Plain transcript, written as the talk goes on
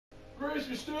Reese,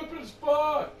 you're stupid as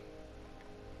fuck!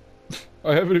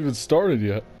 I haven't even started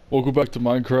yet. Welcome back to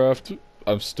Minecraft.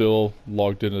 I'm still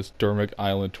logged in as Dermic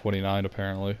Island 29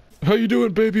 apparently. How you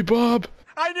doing, baby Bob?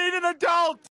 I need an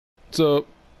adult! So,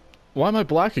 why am I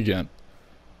black again?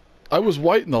 I was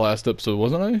white in the last episode,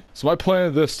 wasn't I? So my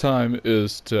plan this time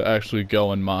is to actually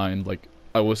go and mine like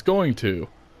I was going to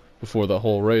before the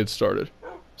whole raid started.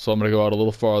 So I'm gonna go out a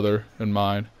little farther and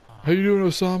mine. How you doing,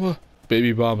 Osama?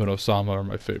 Baby Bob and Osama are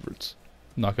my favorites.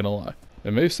 Not gonna lie.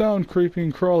 It may sound creepy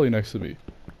and crawly next to me,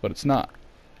 but it's not.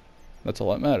 That's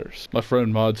all that matters. My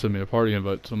friend Mod sent me a party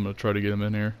invite, so I'm gonna try to get him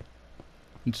in here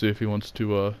and see if he wants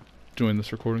to join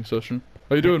this recording session.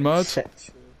 How you doing, Mods?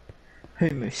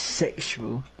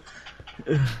 Homosexual.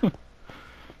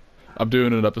 I'm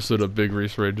doing an episode of Big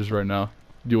Reese Rages right now.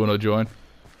 Do you want to join?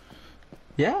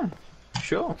 Yeah,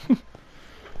 sure.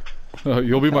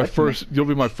 You'll be my first. You'll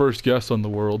be my first guest on the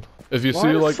world. If you see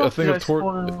like a thing of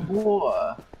torch.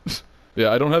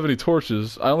 Yeah, I don't have any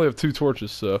torches. I only have 2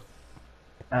 torches, so.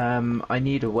 I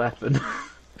need a weapon.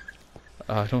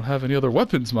 I don't have any other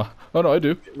weapons, ma. Oh no, I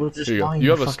do. We'll just Here you go. You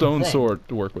have a stone sword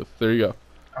to work with. There you go.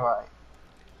 Alright.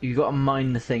 You gotta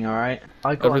mine the thing, alright?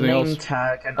 I got Everything a name else,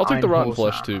 tag and I'll take the rotten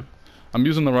flesh armor. too. I'm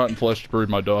using the rotten flesh to breed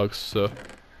my dogs, so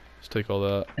let's take all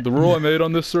that. The rule I made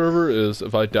on this server is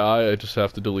if I die, I just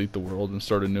have to delete the world and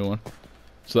start a new one.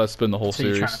 So that's been the whole So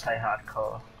series. you're trying to play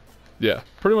hardcore? Yeah,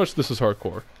 pretty much this is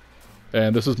hardcore.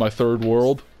 And this is my 3rd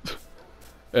world.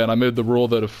 And I made the rule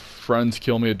that if friends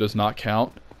kill me, it does not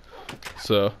count.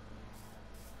 So,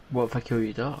 What if I kill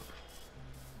your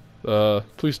dog?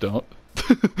 please don't.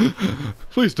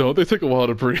 Please don't, they take a while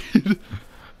to breed.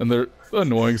 And they're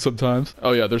annoying sometimes.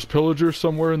 Oh yeah, there's pillagers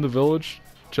somewhere in the village.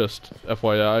 Just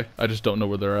FYI, I just don't know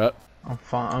where they're at.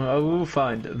 I will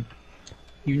find them.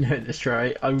 You know this,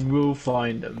 right? I will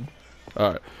find them.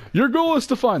 Alright, your goal is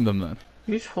to find them then.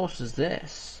 Whose horse is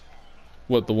this?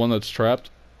 What, the one that's trapped?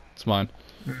 It's mine.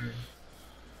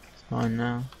 It's mine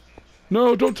now.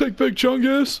 No, don't take Big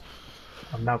Chungus!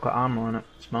 I've now got armor on it.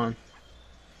 It's mine.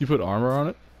 You put armor on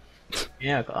it?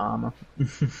 Yeah, I got armor.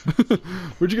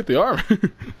 Where'd you get the armor?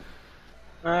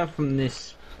 From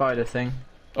this spider thing.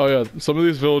 Oh yeah, some of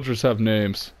these villagers have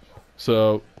names.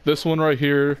 So, this one right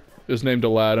here is named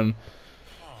Aladdin.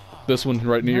 This one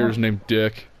right near is named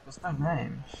Dick. There's no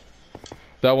names.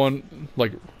 That one,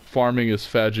 like, farming is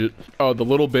Fadget. Oh, the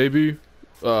little baby,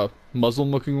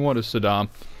 Muslim looking one is Saddam.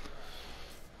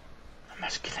 I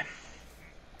must kill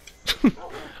him.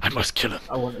 I must kill him.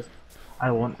 I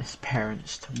want his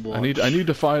parents to watch. I need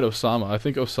to find Osama. I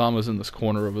think Osama's in this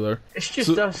corner over there. It's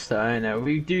just us though, you know.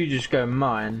 We do just go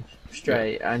mine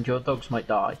straight, and your dogs might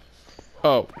die.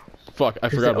 Oh, fuck! I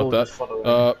forgot about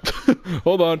that.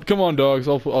 Hold on, come on, dogs.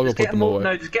 I'll go put them away.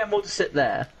 No, just get them all to sit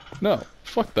there. No,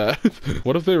 fuck that.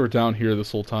 What if they were down here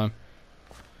this whole time?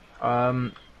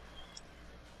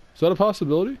 Is that a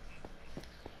possibility?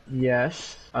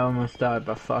 Yes. I almost died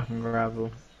by fucking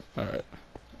gravel. All right.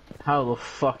 How the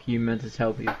fuck are you meant to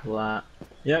tell people that?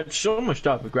 Yeah, just almost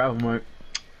died by gravel, mate.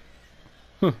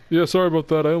 Huh. Yeah, sorry about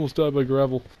that. I almost died by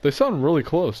gravel. They sound really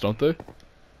close, don't they?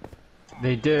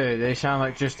 They do. They sound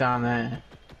like just down there.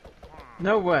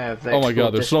 No way have they. Oh my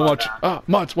god, there's so much. Ah,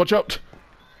 Mods, watch out!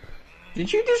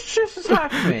 Did you just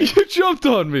attack me? You jumped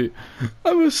on me!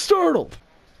 I was startled!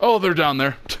 Oh, they're down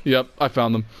there. Yep, I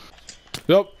found them.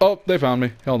 Yep, oh, they found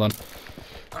me. Hold on.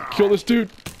 Kill this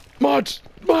dude! Mods!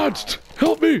 Mods!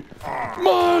 Help me!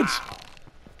 Mods!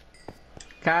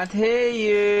 Can't hear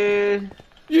you.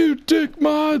 You dick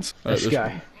mods! Let's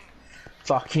go.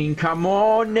 Fucking come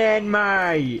on then,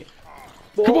 mate!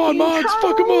 Come on, mods!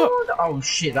 Fuck them up! Oh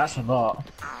shit, that's a lot.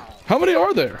 How many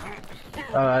are there?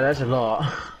 That's a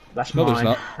lot. That's No, mine. there's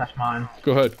not. That's mine.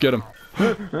 Go ahead, get him.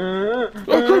 Oh,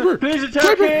 Creeper! Please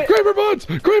attack Creeper! it! Creeper, mods!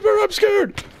 Creeper, I'm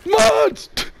scared! Mods!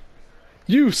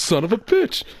 You son of a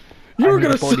bitch! You were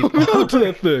gonna sell me out to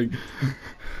that thing!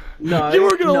 No, You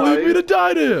were gonna leave me to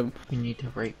die to him! We need to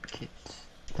rape kids.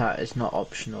 That is not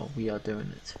optional. We are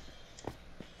doing it.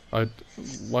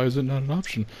 Why is it not an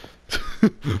option?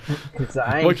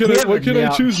 Why Why can I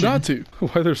choose not to?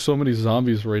 Why there's so many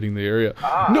zombies raiding the area?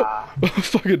 No!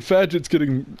 Fucking Fadget's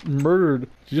getting murdered. Did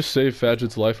you just save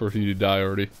Fadget's life or did he die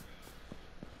already?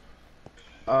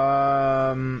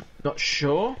 Not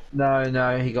sure.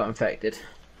 No, he got infected.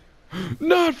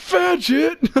 Not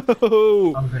Fadget!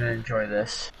 No! I'm gonna enjoy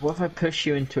this. What if I push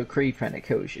you into a creeper and it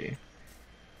kills you?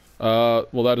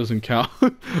 Well that doesn't count.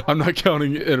 I'm not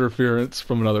counting interference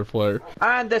from another player.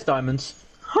 And there's diamonds.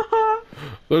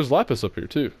 There's Lapis up here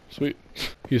too. Sweet.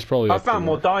 He's probably I up found there.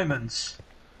 more diamonds.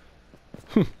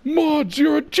 Mods,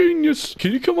 you're a genius!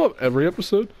 Can you come up every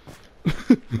episode?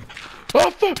 Oh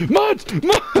fuck! Mods!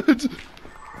 Mods!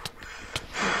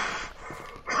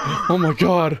 Oh my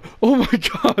god! Oh my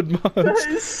god, Mods! That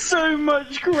is so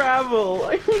much gravel!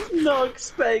 I was not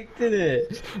expecting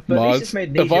it! But at least Mods, it's made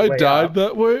an if easier I way died up.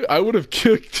 that way, I would have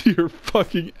kicked your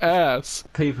fucking ass.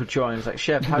 People join, it's like,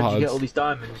 Shep, how did Mods. you get all these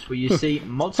diamonds? Well, you see,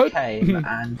 mods came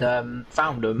and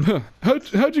found them.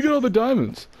 How'd you get all the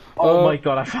diamonds? Oh my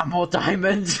god, I found more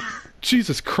diamonds!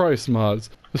 Jesus Christ, Mods.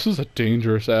 This is a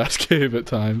dangerous ass cave at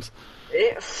times.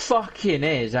 It fucking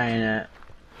is, ain't it?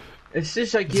 It's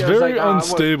just like, It's I was very like, oh,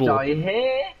 unstable. I won't die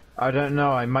here. I don't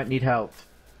know, I might need help.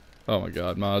 Oh my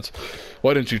god, Mods.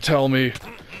 Why didn't you tell me?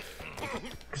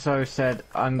 Because I said,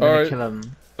 I'm gonna Alright. kill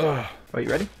him. Ugh. Wait,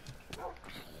 you ready?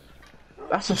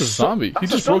 That's a zombie. He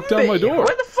that's a just broke down my zombie. door.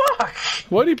 What the fuck?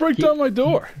 Why'd he break down my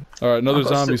door? Alright, another I've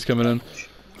got zombie's coming in.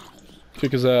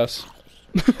 Kick his ass.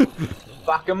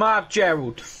 Back him up,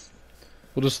 Gerald.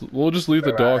 We'll just leave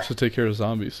the dogs to take care of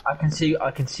zombies. I can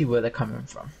see where they're coming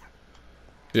from.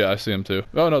 Yeah, I see him too.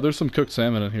 Oh no, there's some cooked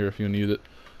salmon in here if you need it.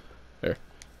 There.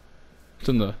 It's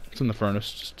in the furnace.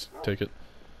 Just take it.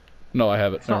 No, I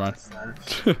have it. Never mind.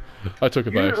 I took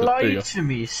it by You accident. There you lied go. to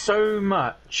me so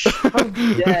much. How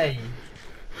dare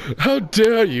you? How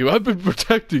dare you? I've been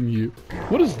protecting you.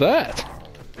 What is that?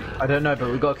 I don't know,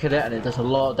 but we got to kill it and it does a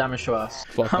lot of damage to us.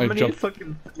 Fuck, How I many jumped-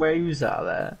 fucking waves are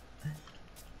there?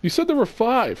 You said there were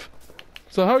 5.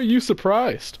 So how are you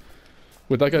surprised?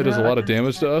 Wait, that guy does a lot of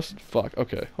damage to us? Fuck,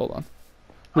 okay, hold on.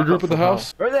 Regroup at the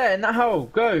house? Right there, in that hole,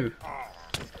 go!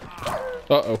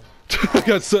 Uh-oh. I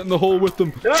got set in the hole with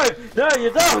them. No, no,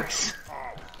 your dogs!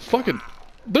 Fucking...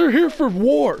 They're here for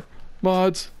war!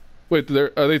 Mods. Wait, are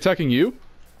they attacking you?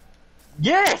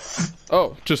 Yes!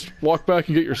 Oh, just walk back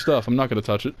and get your stuff. I'm not gonna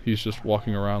touch it. He's just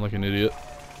walking around like an idiot.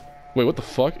 Wait, what the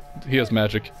fuck? He has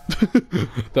magic.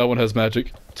 That one has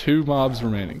magic. 2 mobs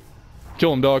remaining.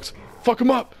 Kill him, dogs. Fuck him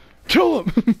up! Kill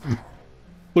him!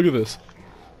 Look at this.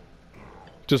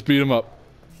 Just beat him up.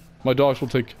 My dogs will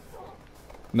take...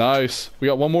 Nice. We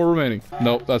got 1 more remaining.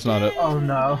 Nope, that's not it. Oh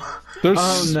no. There's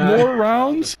Oh, no. more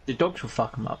rounds? The dogs will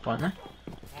fuck them up, won't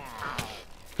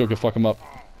they? Go fuck him up.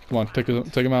 Come on, take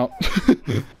him out.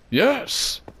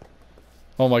 Yes!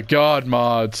 Oh my god,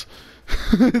 mods.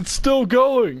 It's still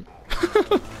going.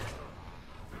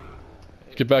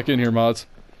 Get back in here, mods.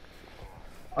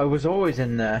 I was always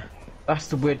in there. That's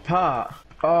the weird part.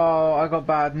 Oh, I got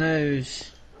bad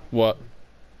news. What?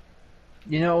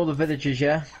 You know all the villagers,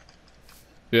 yeah?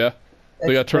 Yeah?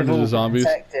 They got turned They've into all been zombies.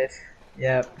 infected.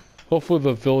 Yep. Hopefully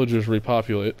the villagers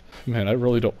repopulate. Man, I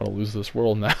really don't want to lose this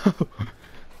world now.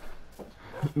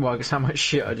 Well, I guess how much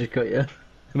shit I just got you.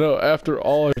 No, after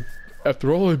all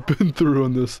I've been through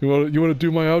on this. You wanna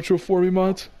do my outro for me,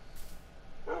 mods?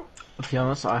 To be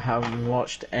honest, I haven't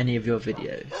watched any of your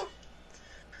videos.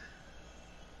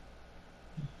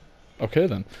 Okay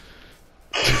then.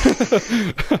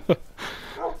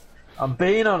 I'm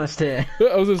being honest here.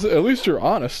 I was gonna say, at least you're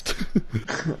honest.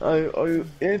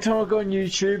 Anytime I go on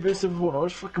YouTube, it's one of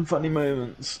those fucking funny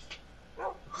moments.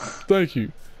 Thank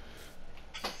you.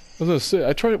 I was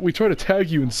gonna say, we try to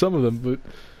tag you in some of them, but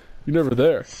you're never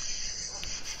there.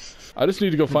 I just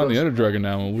need to go find the Ender Dragon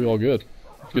now and we'll be all good.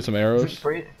 Get some arrows.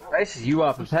 Basically, you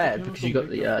are prepared because you got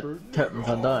the Totem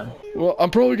Van Dyne. Well, I'm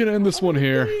probably gonna end this one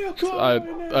here. I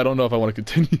don't know if I want to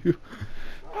continue.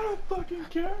 I don't fucking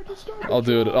care. Just start. I'll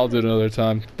do it another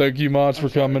time. Thank you, mods, for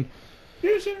coming.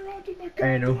 You just interrupted my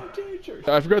goddamn teacher.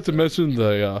 I forgot to mention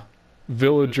the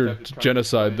villager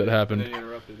genocide that happened.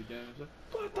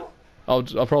 I'll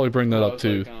probably bring that up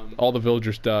too. All the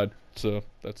villagers died, so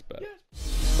that's bad.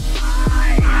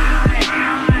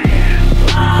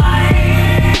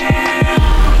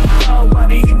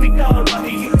 Buddy, here we go, buddy,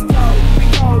 here we go, here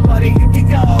we go, buddy, here we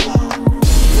go.